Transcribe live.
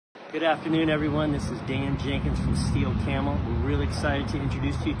Good afternoon, everyone. This is Dan Jenkins from Steel Camel. We're really excited to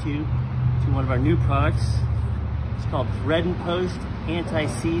introduce you to one of our new products. It's called Thread and Post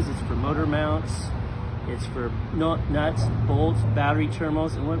Anti-Seize. It's for motor mounts. It's for nuts, bolts, battery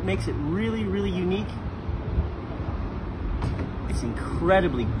terminals. And what makes it really, really unique, it's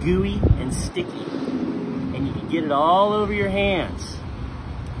incredibly gooey and sticky. And you can get it all over your hands.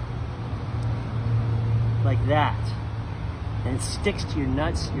 Like that. And it sticks to your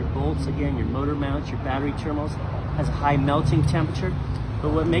nuts, your bolts, again, your motor mounts, your battery terminals. It has a high melting temperature. But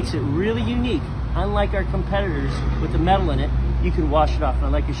what makes it really unique, unlike our competitors with the metal in it, you can wash it off. And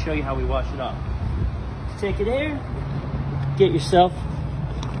I'd like to show you how we wash it off. Just take it here, get yourself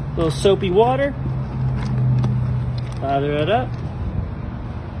a little soapy water, lather it up,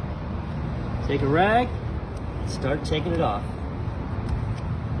 take a rag, and start taking it off.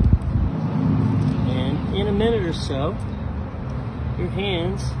 And in a minute or so, your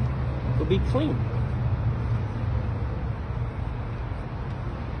hands will be clean.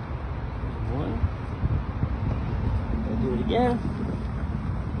 One. We'll do it again.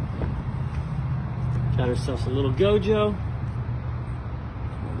 Got ourselves a little Gojo.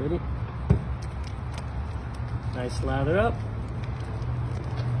 Ready? Nice lather up.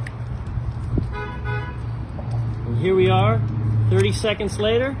 And here we are, 30 seconds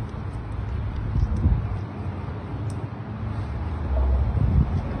later.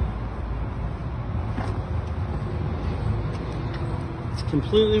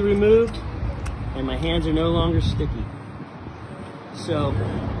 Completely removed, and my hands are no longer sticky. So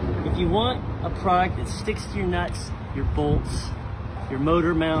if you want a product that sticks to your nuts, your bolts, your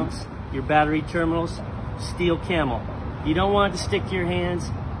motor mounts, your battery terminals, Steel Camel. If you don't want it to stick to your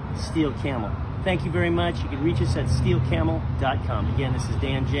hands, Steel Camel. Thank you very much. You can reach us at steelcamel.com. Again, this is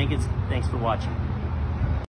Dan Jenkins. Thanks for watching.